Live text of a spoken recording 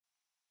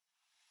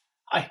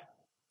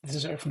This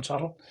is Erik from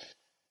Toddle.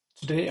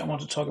 Today I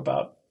want to talk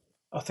about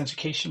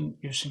authentication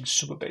using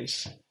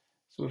Supabase.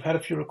 So we've had a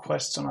few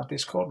requests on our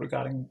Discord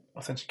regarding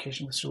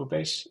authentication with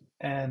Supabase,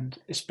 and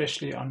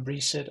especially on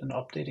reset and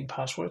updating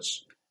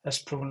passwords has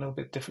proven a little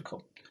bit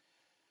difficult.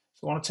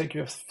 So I want to take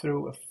you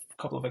through a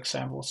couple of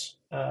examples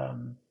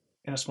in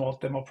a small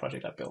demo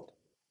project I built.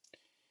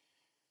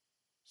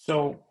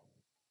 So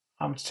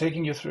I'm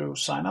taking you through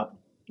sign up,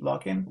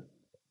 login,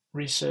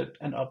 reset,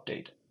 and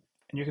update.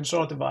 And you can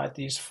sort of divide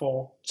these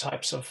four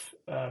types of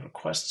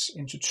requests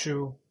into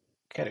two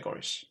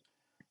categories.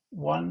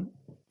 One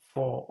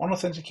for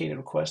unauthenticated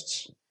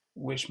requests,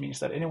 which means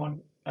that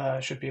anyone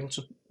should be able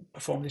to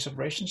perform these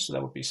operations. So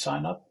that would be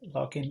sign up,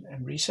 login,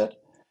 and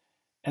reset.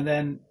 And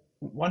then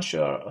once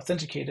you're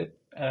authenticated,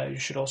 you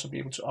should also be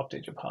able to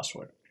update your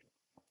password.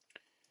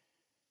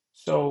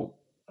 So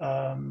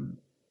I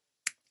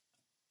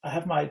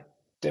have my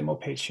demo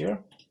page here,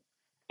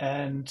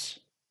 and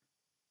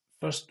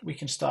first we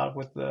can start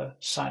with the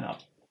sign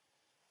up.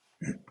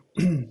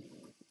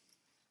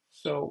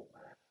 So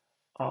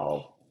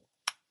I'll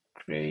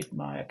create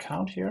my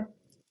account here.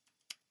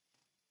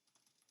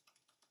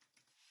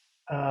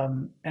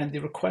 And the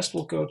request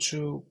will go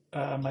to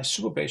my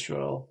Supabase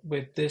URL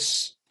with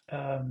this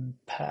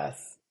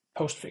path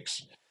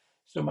postfix.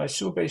 So my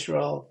Supabase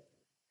URL,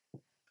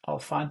 I'll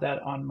find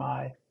that on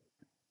my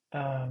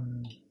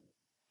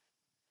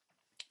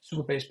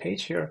Supabase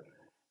page here,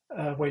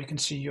 where you can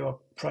see your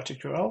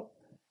project URL,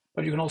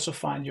 but you can also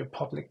find your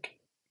public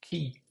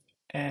key.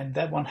 And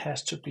that one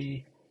has to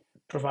be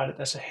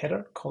provided as a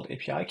header called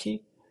API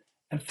key.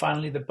 And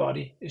finally, the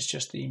body is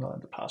just the email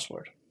and the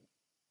password.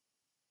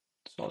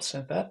 So I'll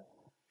send that.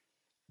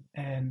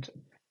 And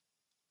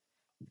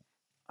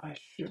I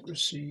should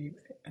receive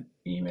an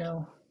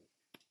email.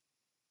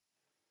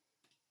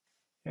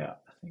 Yeah,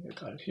 I think I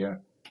got it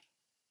here.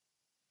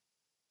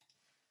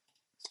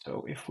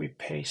 So if we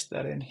paste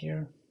that in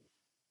here,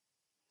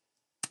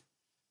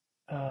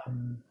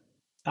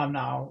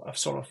 I've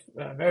sort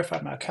of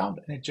verified my account,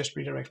 and it just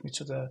redirects me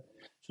to the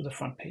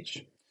front page.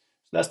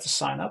 So that's the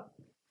sign up.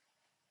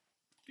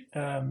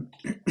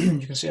 You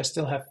can see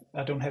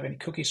I don't have any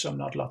cookies, so I'm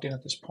not logged in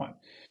at this point.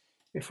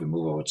 If we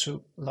move over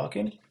to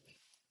login,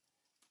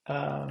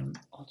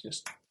 I'll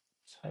just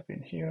type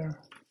in here.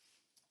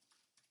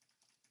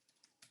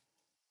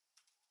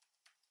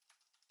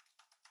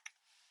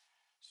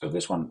 So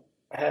this one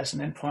has an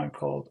endpoint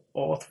called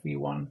auth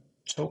v1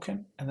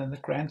 token, and then the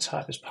grant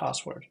type is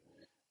password.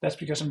 That's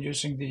because I'm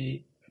using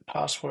the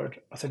password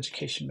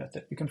authentication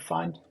method. You can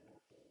find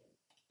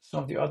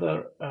some of the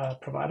other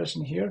providers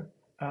in here.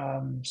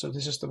 So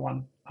this is the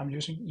one I'm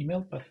using,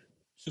 email, but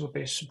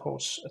Supabase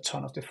supports a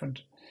ton of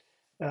different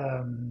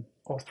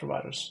auth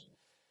providers.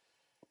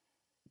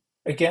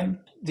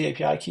 Again, the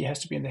API key has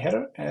to be in the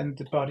header, and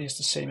the body is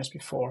the same as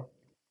before.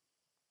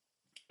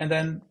 And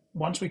then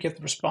once we get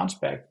the response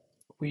back,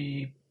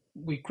 we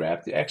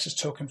grab the access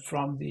token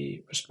from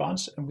the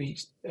response, and we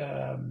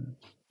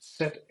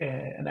set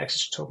an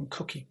access token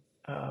cookie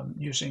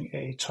using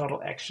a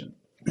toddle action.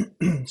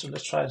 So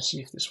let's try to see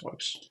if this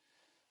works.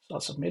 So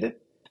I'll submit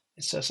it.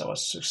 It says I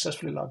was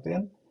successfully logged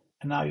in.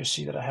 And now you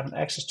see that I have an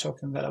access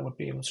token that I would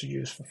be able to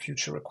use for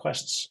future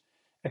requests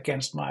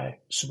against my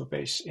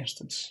Supabase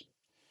instance.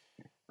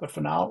 But for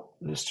now,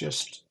 let's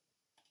just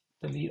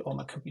delete all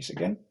my cookies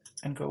again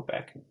and go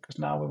back, because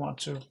now we want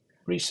to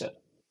reset.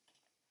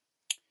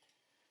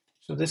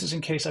 So this is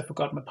in case I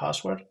forgot my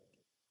password.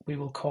 We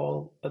will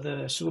call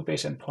the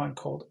Supabase endpoint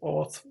called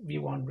auth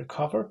v1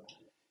 recover,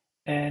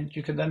 and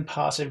you can then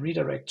pass a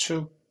redirect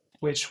to,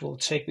 which will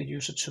take the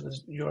user to the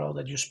URL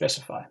that you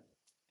specify.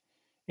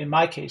 In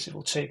my case, it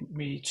will take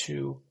me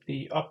to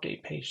the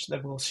update page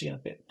that we'll see in a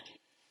bit.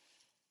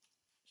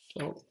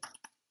 So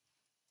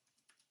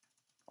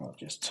I'll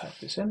just type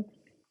this in.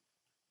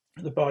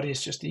 The body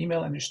is just the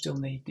email, and you still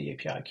need the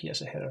API key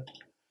as a header.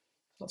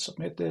 So I'll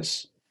submit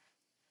this,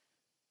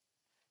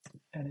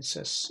 and it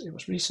says it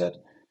was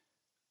reset.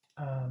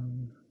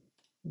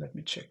 Let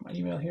me check my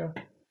email here.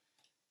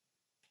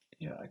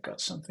 Yeah, I got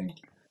something.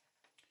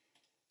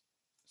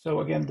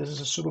 So again, this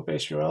is a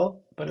Supabase URL,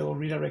 but it will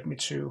redirect me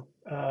to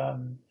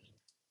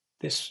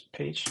this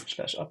page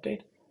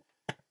 /update.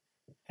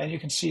 And you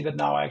can see that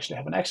now I actually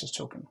have an access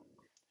token.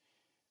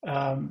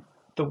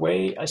 The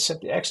way I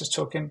set the access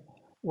token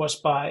was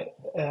by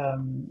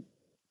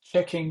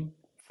checking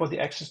for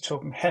the access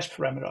token hash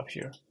parameter up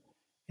here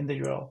in the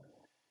URL.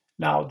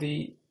 Now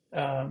the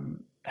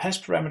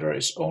hash parameter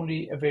is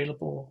only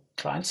available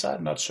client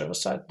side, not server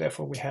side.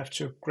 Therefore, we have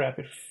to grab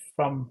it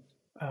from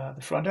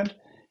the front end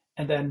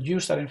and then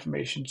use that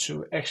information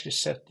to actually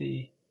set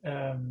the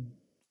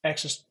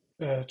access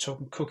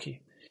token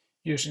cookie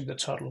using the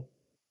toddle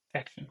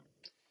action.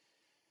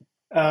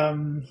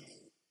 And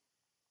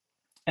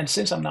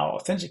since I'm now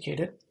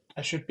authenticated,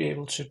 I should be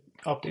able to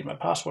update my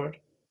password,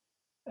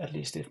 at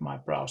least if my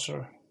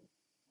browser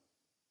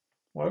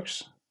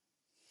works.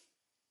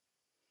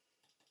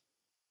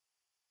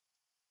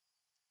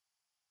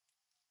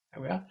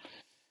 There we are.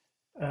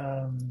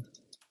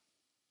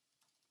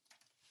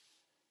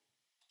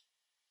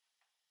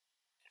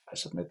 I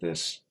submit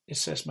this, it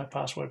says my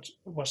password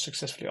was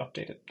successfully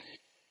updated.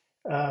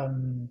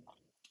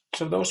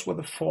 So those were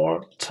the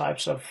 4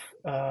 types of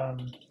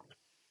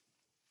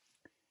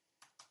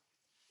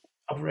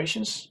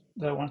operations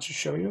that I want to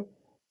show you.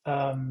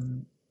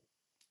 And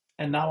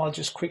now I'll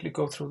just quickly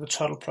go through the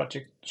toddle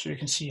project so you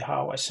can see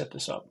how I set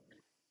this up.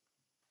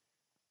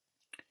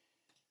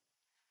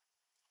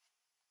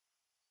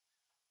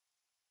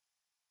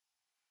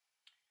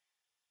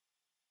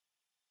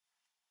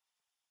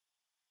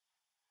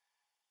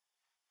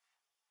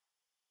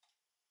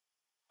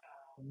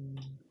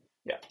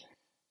 Yeah,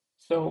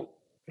 so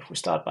if we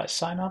start by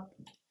sign up,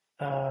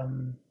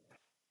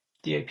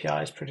 the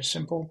API is pretty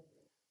simple.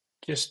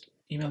 Just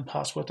email and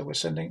password that we're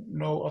sending,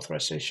 no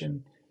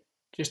authorization,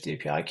 just the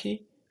API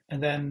key,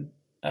 and then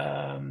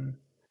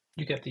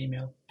you get the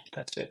email.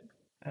 That's it.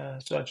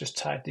 So I just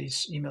tied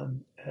these email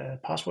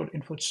and password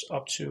inputs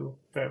up to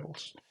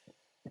variables.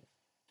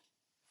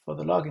 For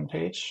the login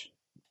page,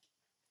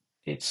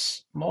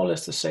 it's more or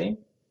less the same,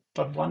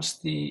 but once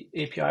the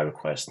API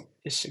request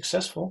is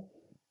successful,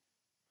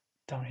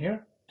 down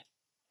here,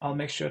 I'll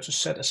make sure to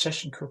set a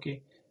session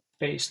cookie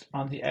based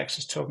on the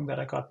access token that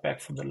I got back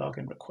from the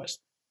login request.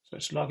 So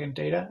it's login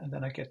data, and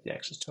then I get the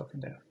access token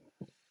there.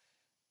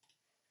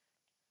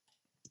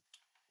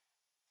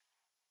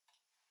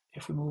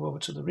 If we move over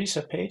to the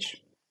reset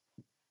page,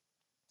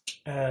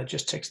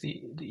 just text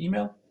the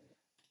email.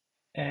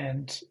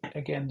 And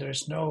again, there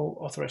is no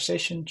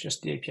authorization,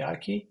 just the API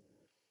key.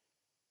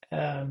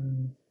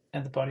 And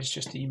the body is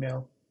just the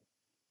email.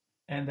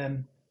 And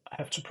then I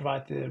have to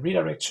provide the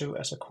redirect to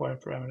as a query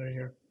parameter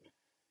here.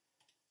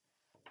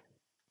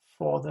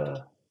 For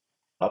the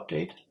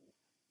update,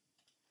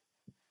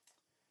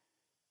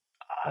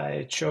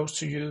 I chose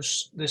to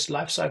use this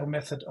lifecycle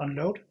method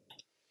onload.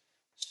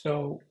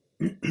 So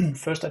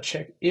first I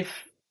check if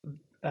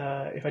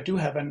I do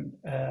have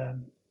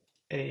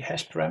a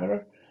hash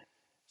parameter.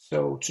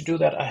 So to do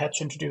that, I had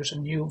to introduce a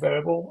new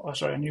variable, or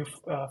sorry, a new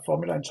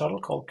formula in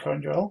toddle called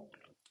current URL.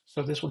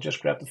 So this will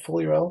just grab the full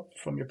URL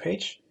from your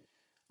page.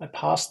 I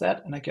pass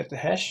that and I get the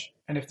hash.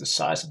 And if the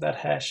size of that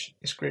hash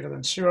is greater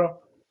than 0,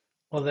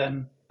 well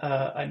then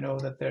I know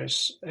that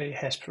there's a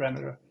hash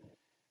parameter.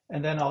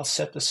 And then I'll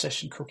set the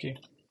session cookie.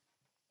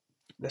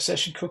 The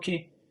session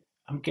cookie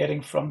I'm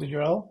getting from the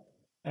URL,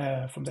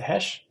 from the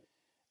hash,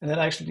 and then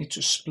I actually need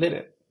to split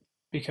it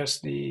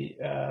because the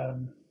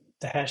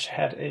hash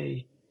had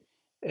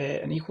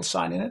an equal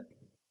sign in it,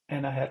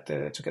 and I had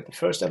to get the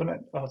first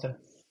element, or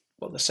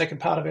the second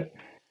part of it,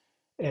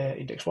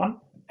 index 1,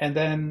 and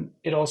then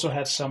it also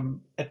had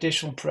some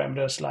additional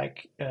parameters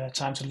like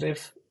time to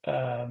live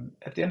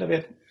at the end of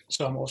it.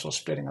 So I'm also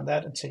splitting on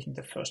that and taking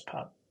the first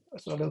part.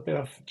 So a little bit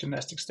of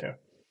gymnastics there.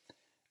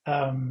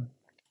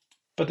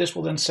 But this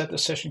will then set the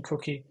session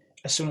cookie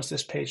as soon as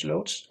this page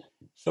loads.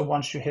 So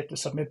once you hit the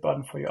submit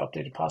button for your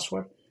updated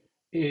password,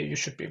 you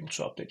should be able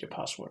to update your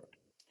password.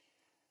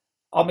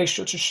 I'll make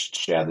sure to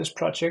share this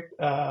project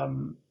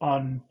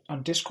on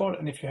Discord,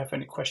 and if you have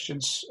any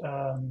questions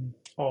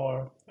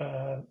or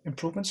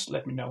improvements,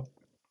 let me know.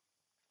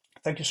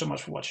 Thank you so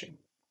much for watching.